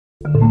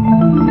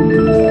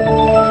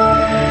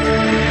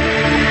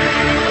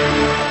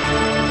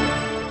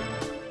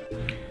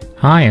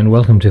Hi and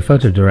welcome to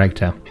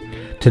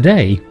PhotoDirector.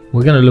 Today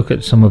we're going to look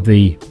at some of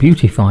the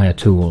beautifier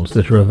tools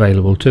that are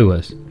available to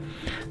us.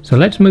 So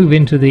let's move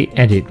into the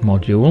Edit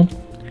module.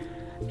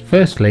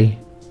 Firstly,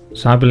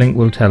 CyberLink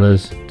will tell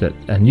us that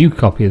a new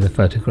copy of the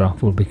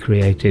photograph will be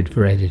created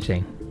for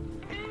editing.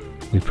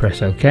 We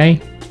press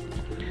OK,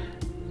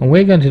 and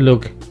we're going to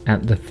look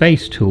at the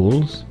face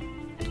tools,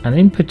 and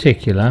in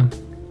particular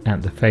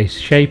at the face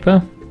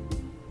shaper,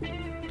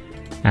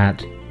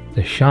 at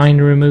the shine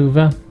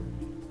remover,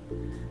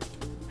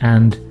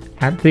 and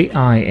at the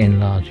eye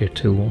enlarger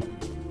tool.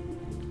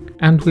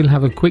 And we'll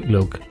have a quick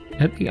look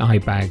at the eye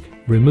bag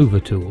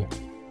remover tool.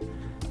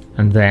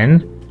 And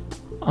then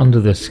under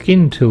the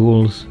skin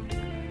tools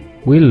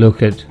we'll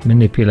look at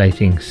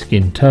manipulating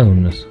skin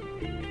tones.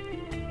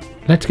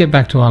 Let's get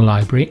back to our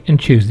library and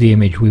choose the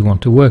image we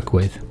want to work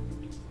with.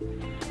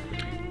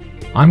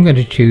 I'm going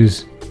to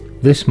choose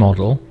this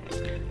model,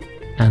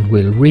 and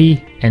we'll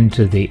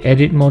re-enter the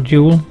Edit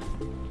module.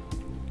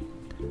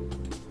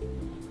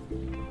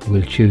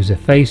 We'll choose a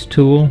face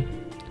tool,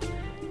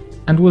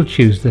 and we'll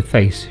choose the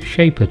face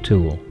shaper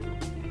tool.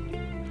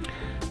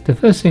 The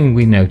first thing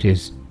we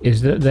notice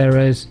is that there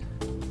is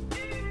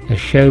a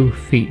show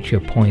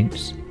feature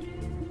points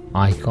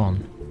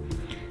icon.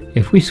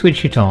 If we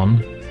switch it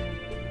on,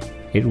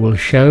 it will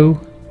show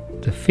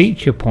the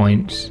feature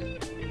points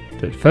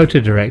that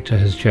PhotoDirector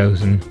has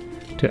chosen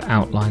to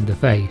outline the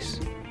face.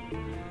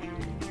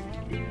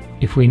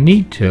 If we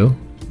need to,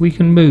 we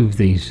can move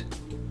these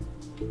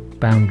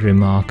boundary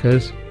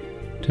markers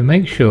to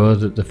make sure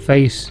that the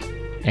face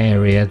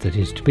area that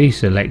is to be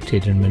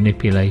selected and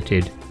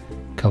manipulated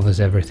covers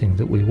everything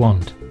that we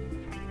want.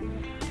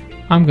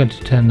 I'm going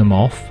to turn them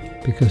off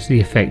because the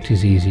effect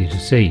is easy to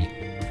see.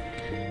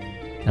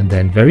 And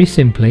then very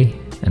simply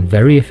and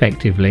very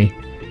effectively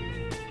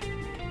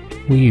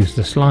we use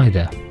the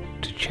slider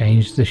to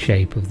change the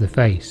shape of the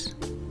face.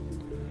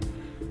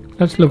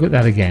 Let's look at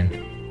that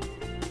again.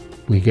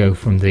 We go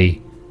from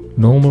the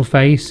normal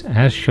face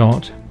as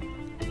shot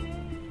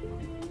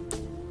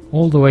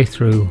all the way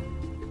through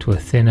to a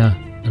thinner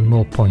and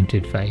more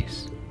pointed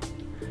face.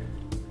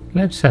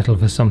 Let's settle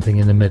for something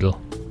in the middle.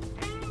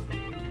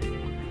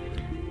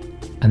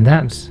 And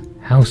that's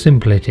how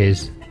simple it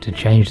is to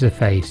change the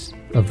face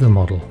of the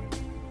model.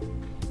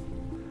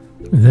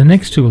 The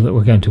next tool that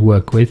we're going to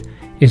work with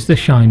is the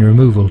shine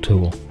removal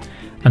tool,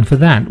 and for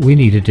that we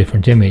need a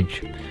different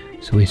image.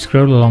 So we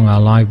scroll along our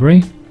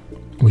library,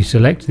 we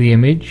select the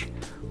image,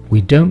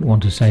 we don't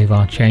want to save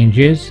our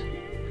changes,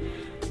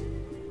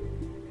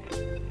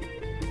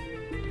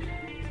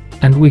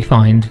 and we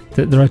find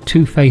that there are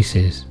two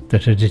faces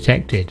that are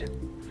detected.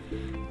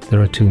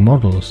 There are two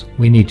models.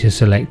 We need to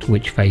select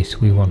which face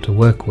we want to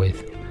work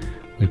with.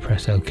 We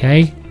press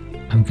OK.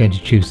 I'm going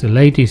to choose the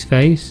lady's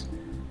face.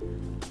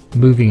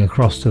 Moving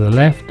across to the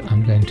left,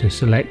 I'm going to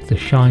select the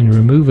shine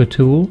remover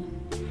tool.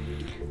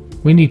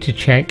 We need to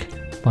check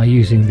by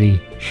using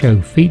the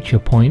show feature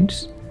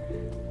points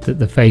that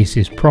the face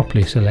is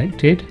properly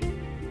selected.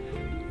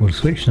 We'll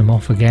switch them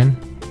off again,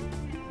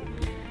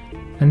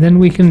 and then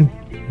we can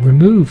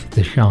remove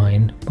the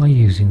shine by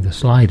using the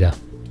slider,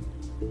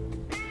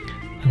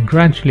 and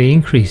gradually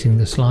increasing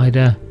the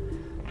slider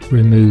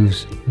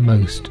removes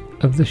most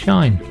of the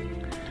shine,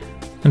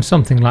 and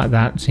something like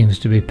that seems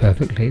to be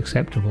perfectly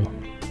acceptable.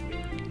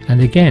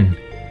 And again,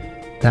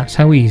 that's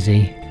how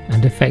easy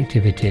and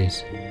effective it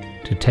is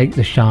to take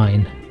the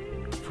shine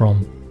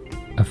from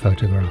a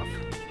photograph.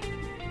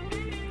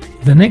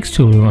 The next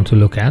tool we want to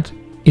look at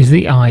is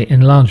the eye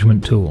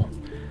enlargement tool,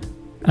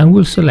 and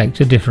we'll select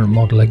a different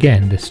model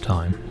again this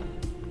time.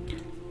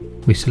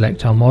 We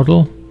select our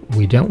model,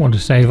 we don't want to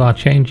save our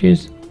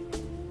changes.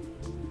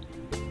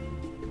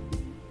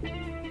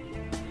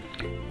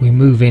 We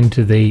move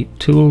into the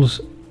Tools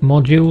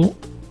module,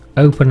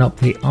 open up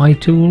the Eye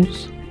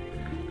Tools,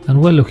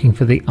 and we're looking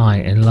for the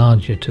Eye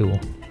Enlarger tool.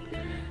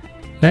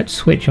 Let's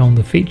switch on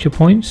the feature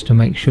points to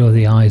make sure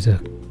the eyes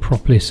are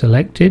properly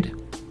selected,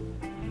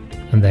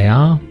 and they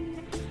are.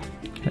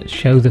 Let's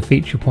show the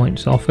feature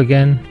points off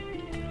again,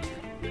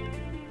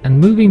 and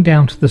moving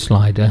down to the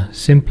slider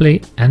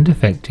simply and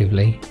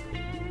effectively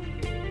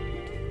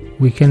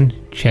we can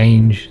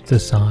change the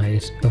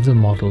size of the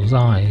model's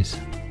eyes.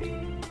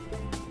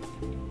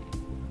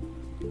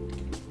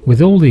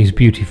 With all these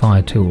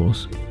beautifier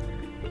tools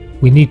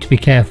we need to be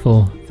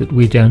careful that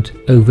we don't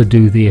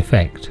overdo the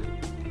effect.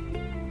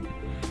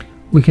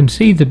 We can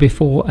see the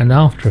before and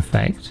after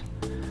effect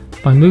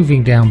by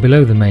moving down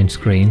below the main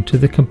screen to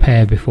the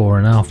compare before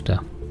and after,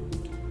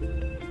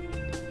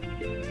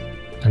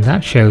 and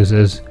that shows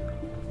us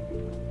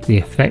the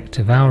effect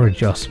of our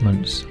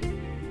adjustments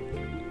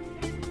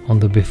on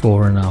the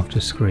before and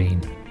after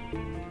screen.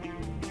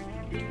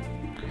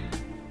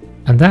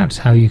 And that's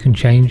how you can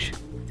change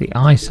the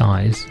eye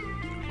size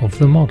of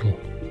the model.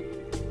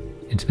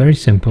 It's very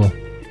simple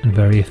and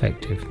very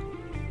effective.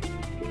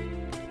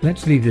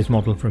 Let's leave this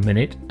model for a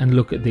minute and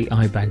look at the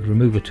eye bag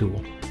remover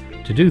tool.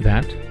 To do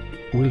that,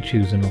 we'll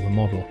choose another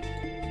model.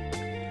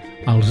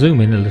 I'll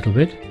zoom in a little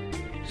bit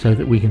so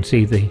that we can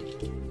see the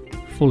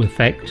full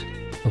effect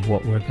of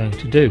what we're going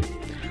to do.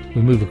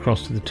 We move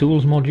across to the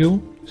Tools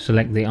module,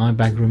 select the eye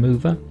bag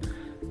remover,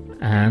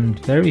 and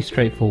very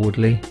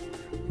straightforwardly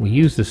we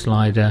use the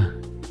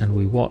slider and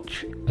we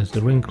watch as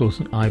the wrinkles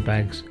and eye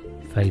bags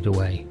fade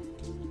away.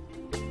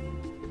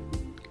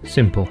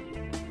 Simple.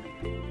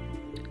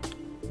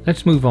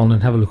 Let's move on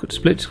and have a look at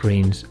split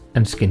screens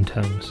and skin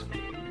tones.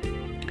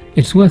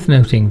 It's worth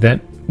noting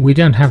that we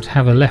don't have to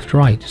have a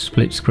left-right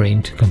split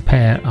screen to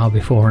compare our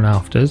before and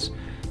afters.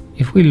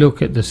 If we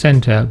look at the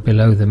center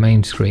below the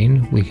main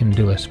screen, we can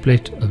do a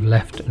split of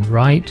left and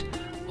right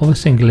of a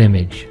single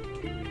image.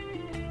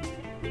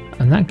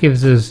 And that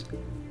gives us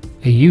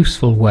a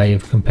useful way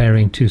of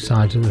comparing two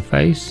sides of the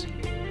face.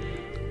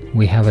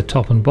 We have a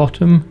top and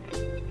bottom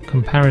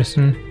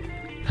comparison,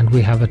 and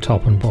we have a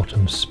top and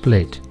bottom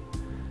split.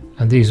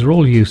 And these are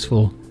all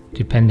useful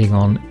depending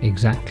on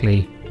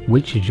exactly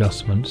which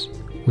adjustments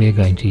we are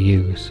going to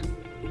use.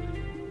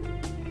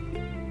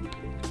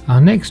 Our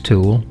next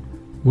tool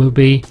will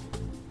be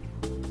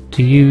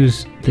to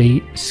use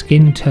the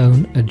skin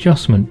tone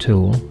adjustment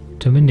tool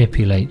to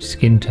manipulate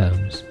skin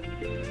tones.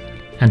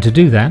 And to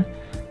do that,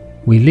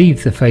 we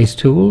leave the face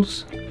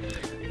tools.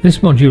 This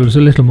module is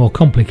a little more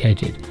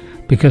complicated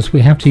because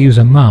we have to use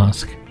a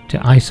mask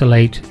to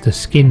isolate the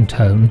skin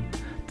tone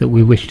that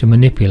we wish to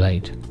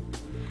manipulate.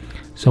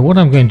 So what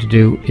I'm going to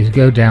do is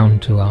go down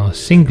to our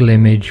single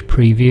image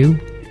preview.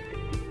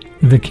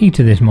 The key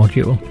to this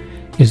module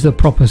is the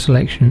proper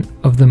selection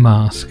of the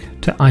mask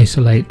to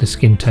isolate the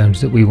skin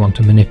tones that we want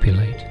to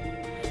manipulate.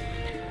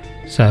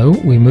 So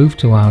we move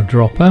to our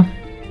dropper.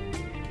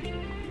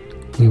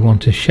 We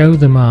want to show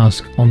the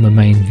mask on the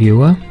main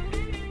viewer.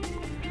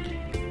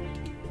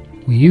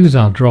 We use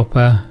our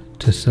dropper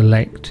to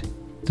select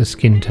the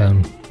skin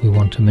tone we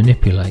want to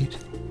manipulate.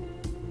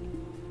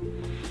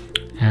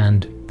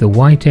 And the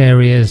white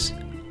areas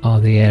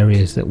are the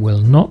areas that will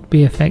not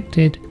be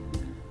affected,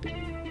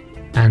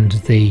 and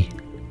the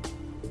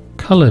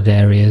coloured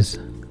areas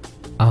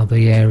are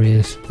the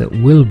areas that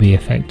will be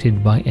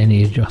affected by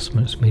any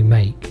adjustments we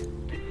make.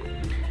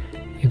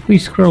 If we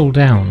scroll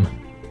down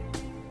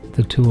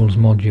the Tools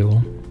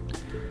module,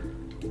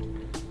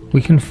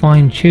 we can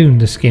fine-tune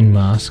the skin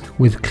mask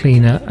with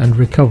cleaner and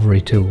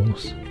recovery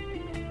tools.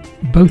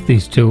 Both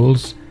these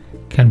tools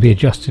can be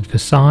adjusted for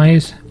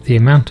size, the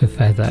amount of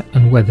feather,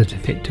 and whether to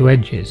fit to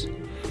edges.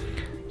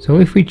 So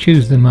if we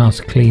choose the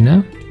mask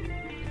cleaner,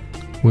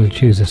 we'll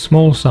choose a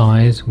small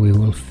size, we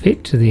will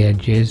fit to the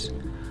edges.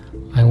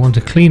 I want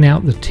to clean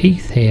out the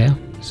teeth here,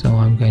 so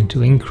I'm going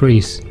to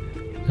increase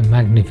the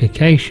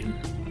magnification,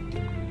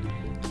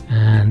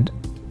 and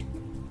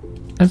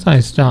as I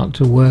start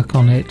to work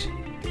on it,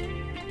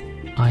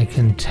 I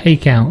can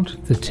take out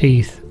the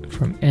teeth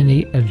from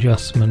any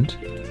adjustment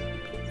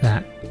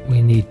that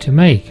we need to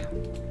make,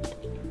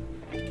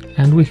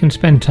 and we can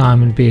spend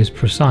time and be as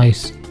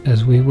precise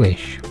as we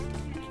wish.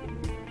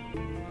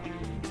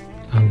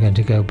 I'm going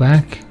to go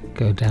back,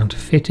 go down to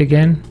fit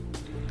again,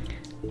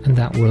 and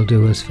that will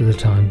do us for the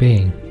time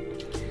being.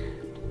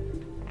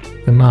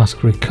 The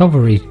mask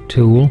recovery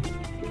tool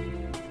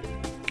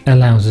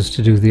allows us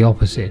to do the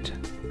opposite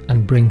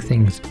and bring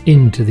things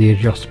into the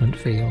adjustment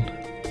field.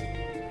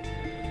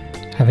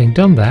 Having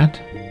done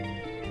that,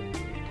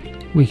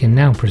 we can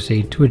now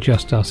proceed to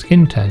adjust our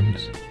skin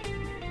tones.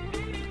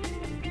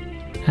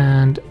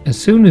 And as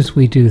soon as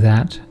we do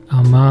that,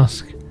 our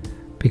mask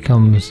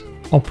becomes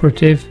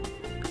operative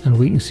and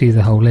we can see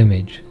the whole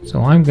image.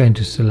 So I'm going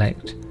to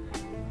select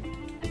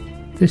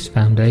this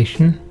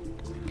foundation.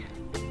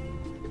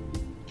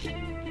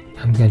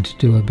 I'm going to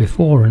do a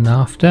before and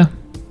after,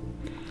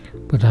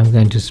 but I'm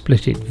going to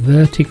split it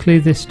vertically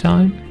this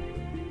time,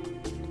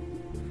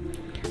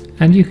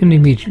 and you can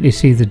immediately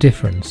see the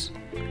difference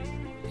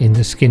in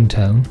the skin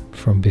tone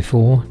from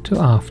before to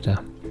after.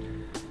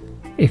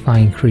 If I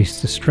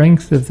increase the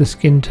strength of the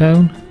skin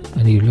tone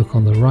and you look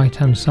on the right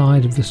hand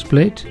side of the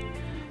split,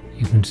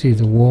 you can see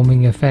the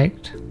warming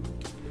effect.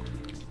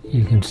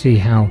 You can see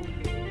how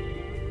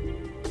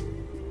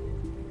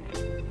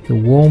the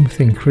warmth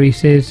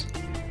increases.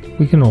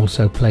 We can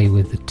also play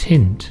with the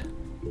tint.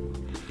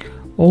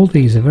 All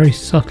these are very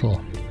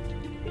subtle.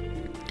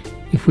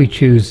 If we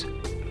choose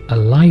a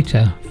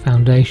lighter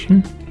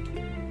foundation,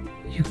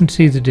 you can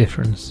see the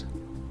difference.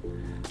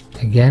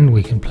 Again,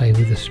 we can play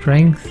with the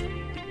strength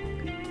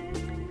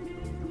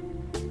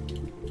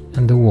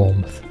and the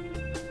warmth.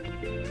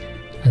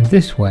 And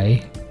this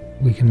way,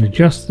 we can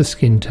adjust the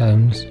skin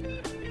tones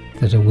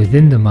that are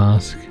within the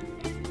mask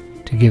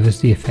to give us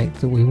the effect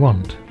that we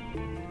want.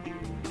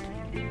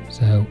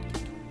 So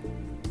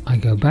I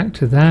go back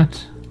to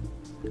that.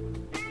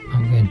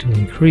 I'm going to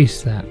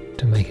increase that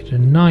to make it a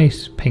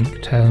nice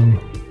pink tone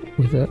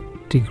with a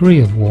degree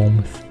of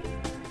warmth.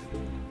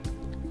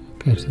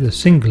 Go to the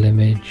single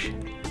image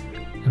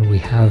and we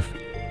have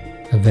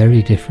a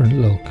very different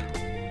look.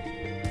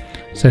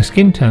 So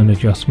skin tone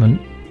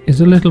adjustment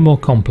is a little more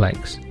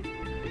complex,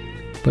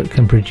 but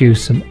can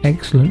produce some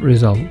excellent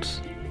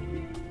results.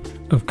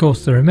 Of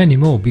course, there are many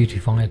more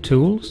beautifier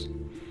tools.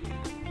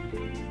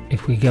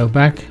 If we go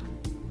back,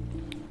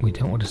 we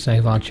don't want to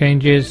save our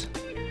changes.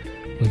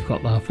 We've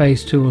got our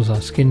face tools, our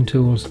skin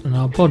tools and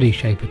our body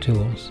shaper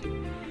tools.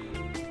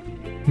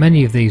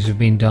 Many of these have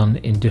been done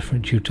in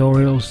different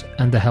tutorials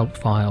and the help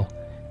file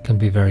can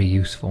be very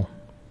useful.